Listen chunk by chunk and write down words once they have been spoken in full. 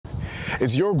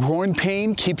Is your groin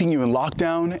pain keeping you in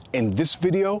lockdown? In this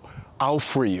video, I'll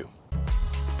free you.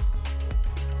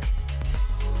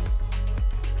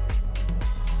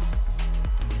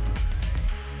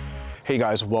 Hey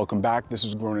guys, welcome back. This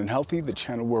is Grown and Healthy, the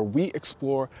channel where we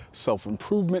explore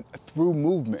self-improvement through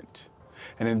movement.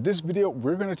 And in this video,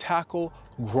 we're gonna tackle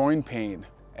groin pain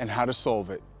and how to solve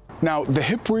it. Now, the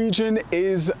hip region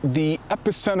is the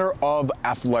epicenter of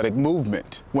athletic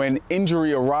movement. When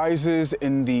injury arises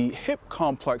in the hip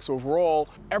complex overall,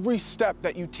 every step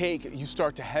that you take, you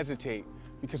start to hesitate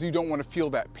because you don't want to feel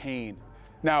that pain.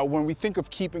 Now, when we think of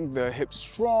keeping the hip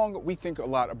strong, we think a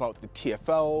lot about the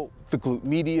TFL, the glute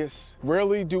medius.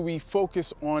 Rarely do we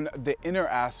focus on the inner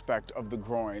aspect of the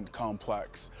groin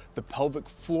complex, the pelvic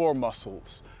floor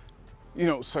muscles,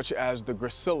 such as the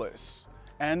gracilis,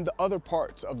 and the other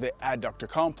parts of the adductor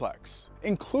complex,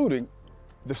 including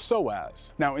the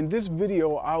psoas. Now, in this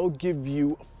video, I'll give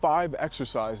you 5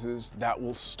 exercises that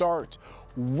will start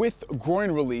with groin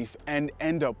relief and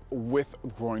end up with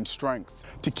groin strength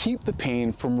to keep the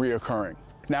pain from reoccurring.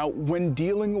 Now, when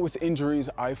dealing with injuries,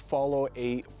 I follow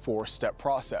a 4-step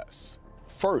process.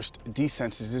 First,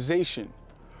 desensitization,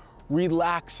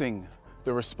 relaxing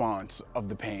the response of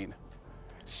the pain,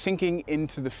 sinking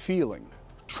into the feeling,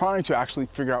 trying to actually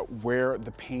figure out where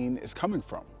the pain is coming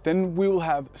from. Then we will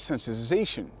have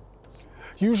sensitization,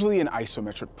 usually an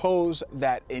isometric pose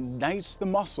that ignites the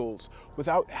muscles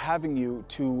without having you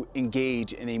to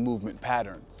engage in a movement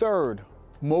pattern. Third,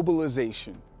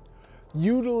 mobilization,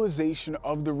 utilization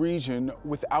of the region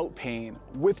without pain,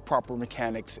 with proper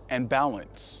mechanics and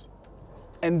balance.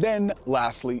 And then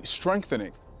lastly,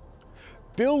 strengthening,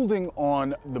 building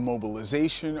on the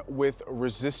mobilization with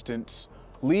resistance,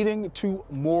 leading to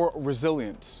more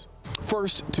resilience.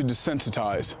 First, to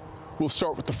desensitize, we'll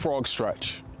start with the frog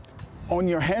stretch. On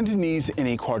your hands and knees in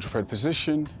a quadruped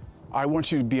position, I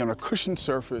want you to be on a cushioned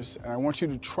surface, and I want you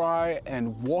to try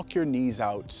and walk your knees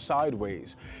out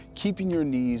sideways, keeping your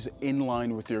knees in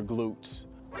line with your glutes.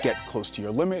 Get close to your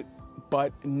limit,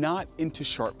 but not into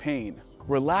sharp pain.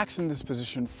 Relax in this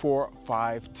position for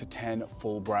 5 to 10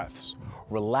 full breaths.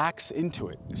 Relax into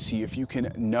it. See if you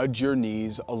can nudge your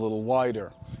knees a little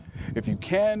wider. If you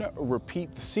can,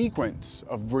 repeat the sequence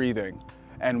of breathing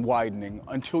and widening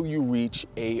until you reach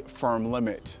a firm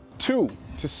limit. 2,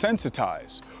 to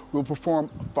sensitize, we'll perform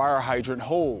fire hydrant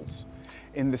holds.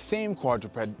 In the same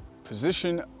quadruped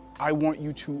position, I want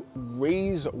you to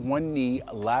raise one knee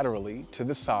laterally to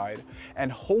the side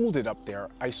and hold it up there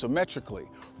isometrically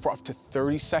for up to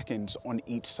 30 seconds on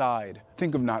each side.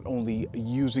 Think of not only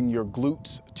using your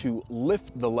glutes to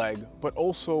lift the leg, but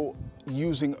also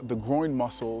using the groin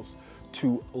muscles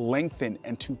to lengthen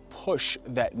and to push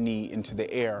that knee into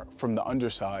the air from the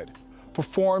underside.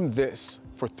 Perform this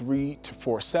for 3 to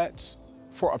 4 sets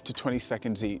for up to 20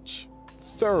 seconds each.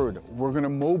 Third, we're gonna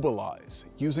mobilize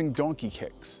using donkey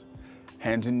kicks.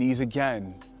 Hands and knees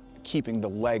again. Keeping the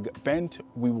leg bent,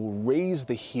 we will raise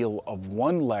the heel of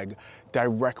one leg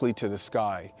directly to the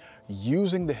sky,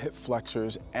 using the hip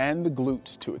flexors and the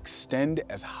glutes to extend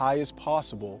as high as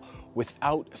possible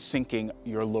without sinking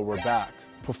your lower back.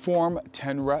 Perform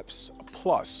 10 reps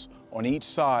plus on each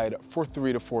side for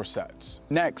 3 to 4 sets.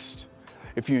 Next,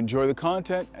 if you enjoy the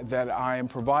content that I am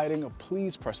providing,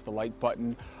 please press the like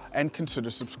button and consider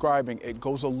subscribing. It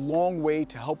goes a long way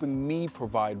to helping me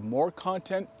provide more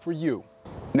content for you.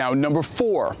 Now, number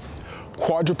 4,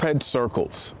 quadruped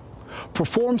circles.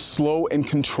 Perform slow and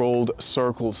controlled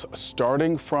circles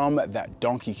starting from that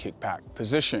donkey kick back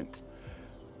position.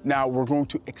 Now, we're going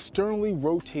to externally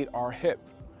rotate our hip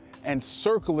and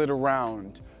circle it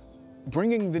around,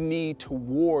 bringing the knee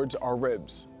towards our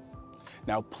ribs.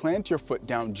 Now, plant your foot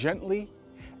down gently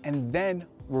and then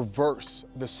reverse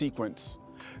the sequence.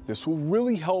 This will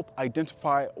really help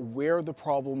identify where the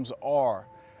problems are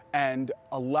and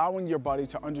allowing your body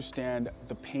to understand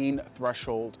the pain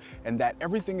threshold and that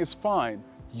everything is fine,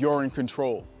 you're in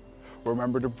control.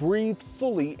 Remember to breathe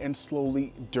fully and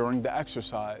slowly during the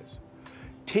exercise.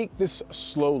 Take this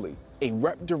slowly. A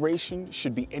rep duration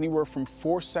should be anywhere from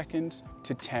 4 seconds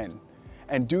to 10,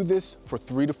 and do this for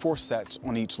 3 to 4 sets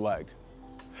on each leg.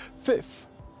 Fifth,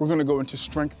 we're gonna go into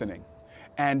strengthening.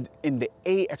 And in the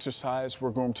A exercise,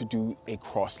 we're going to do a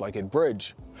cross-legged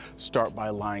bridge. Start by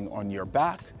lying on your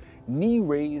back, knee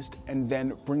raised, and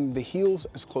then bring the heels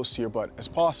as close to your butt as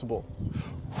possible.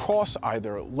 Cross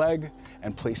either leg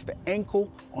and place the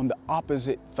ankle on the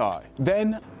opposite thigh.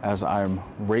 Then, as I'm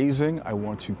raising, I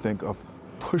want to think of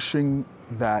pushing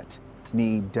that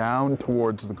knee down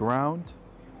towards the ground.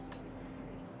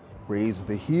 Raise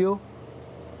the heel,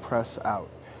 press out.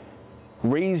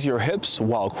 Raise your hips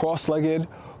while cross-legged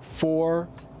for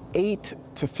 8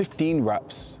 to 15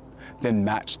 reps. Then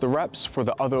match the reps for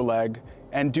the other leg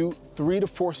and do 3 to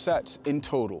 4 sets in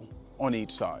total on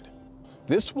each side.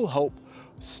 This will help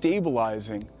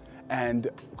stabilizing and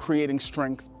creating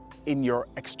strength in your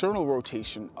external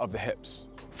rotation of the hips.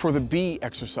 For the B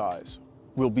exercise,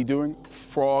 we'll be doing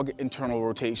frog internal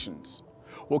rotations.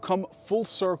 We'll come full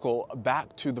circle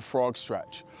back to the frog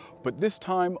stretch, but this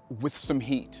time with some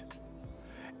heat.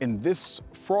 In this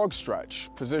frog stretch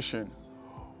position,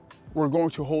 we're going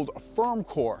to hold a firm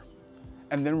core,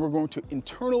 and then we're going to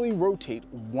internally rotate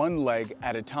one leg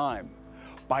at a time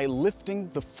by lifting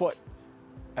the foot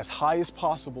as high as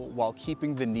possible while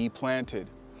keeping the knee planted.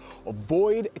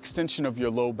 Avoid extension of your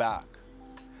low back.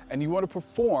 And you want to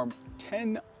perform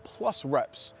 10 plus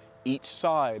reps each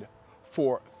side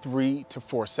for 3 to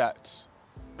 4 sets.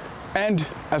 And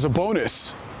as a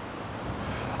bonus,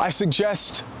 I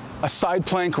suggest a side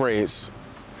plank raise.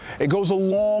 It goes a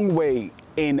long way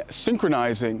in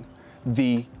synchronizing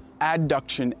the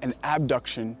adduction and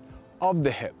abduction of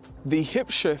the hip. The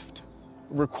hip shift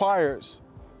requires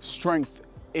strength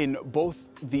in both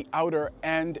the outer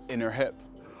and inner hip,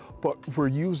 but we're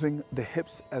using the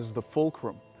hips as the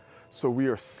fulcrum. So we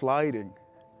are sliding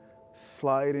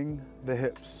the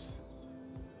hips,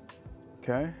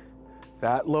 okay?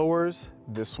 That lowers,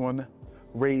 this one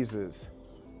raises.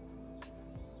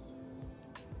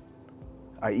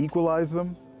 I equalize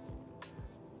them,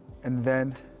 and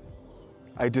then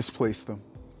I displace them.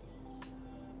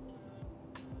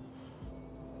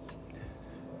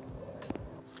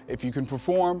 If you can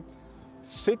perform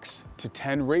 6 to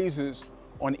 10 raises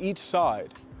on each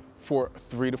side for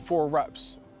 3 to 4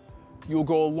 reps, you'll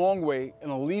go a long way in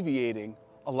alleviating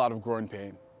a lot of groin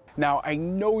pain. Now, I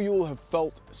know you'll have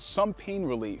felt some pain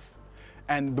relief,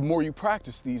 and the more you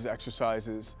practice these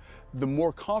exercises, the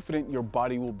more confident your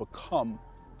body will become,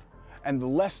 and the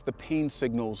less the pain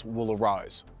signals will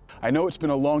arise. I know it's been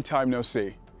a long time no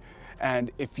see,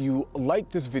 and if you like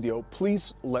this video,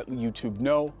 please let YouTube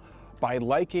know by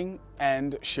liking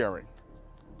and sharing.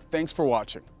 Thanks for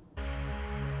watching.